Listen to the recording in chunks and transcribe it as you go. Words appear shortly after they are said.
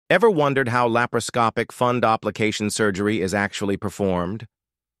Ever wondered how laparoscopic fundoplication surgery is actually performed?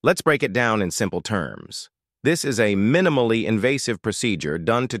 Let's break it down in simple terms. This is a minimally invasive procedure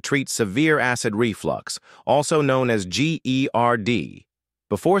done to treat severe acid reflux, also known as GERD.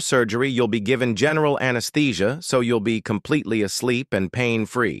 Before surgery, you'll be given general anesthesia, so you'll be completely asleep and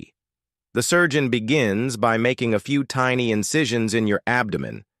pain-free. The surgeon begins by making a few tiny incisions in your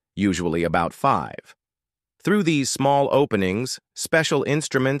abdomen, usually about 5. Through these small openings, special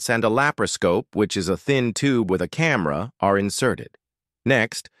instruments and a laparoscope, which is a thin tube with a camera, are inserted.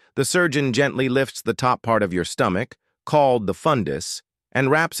 Next, the surgeon gently lifts the top part of your stomach, called the fundus, and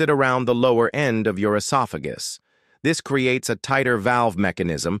wraps it around the lower end of your esophagus. This creates a tighter valve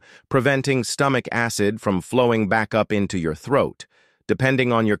mechanism, preventing stomach acid from flowing back up into your throat.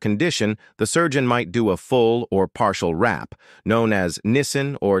 Depending on your condition, the surgeon might do a full or partial wrap, known as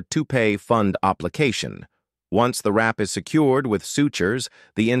Nissen or toupee fundoplication. Once the wrap is secured with sutures,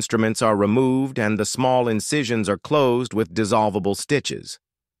 the instruments are removed and the small incisions are closed with dissolvable stitches.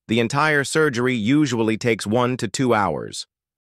 The entire surgery usually takes 1 to 2 hours.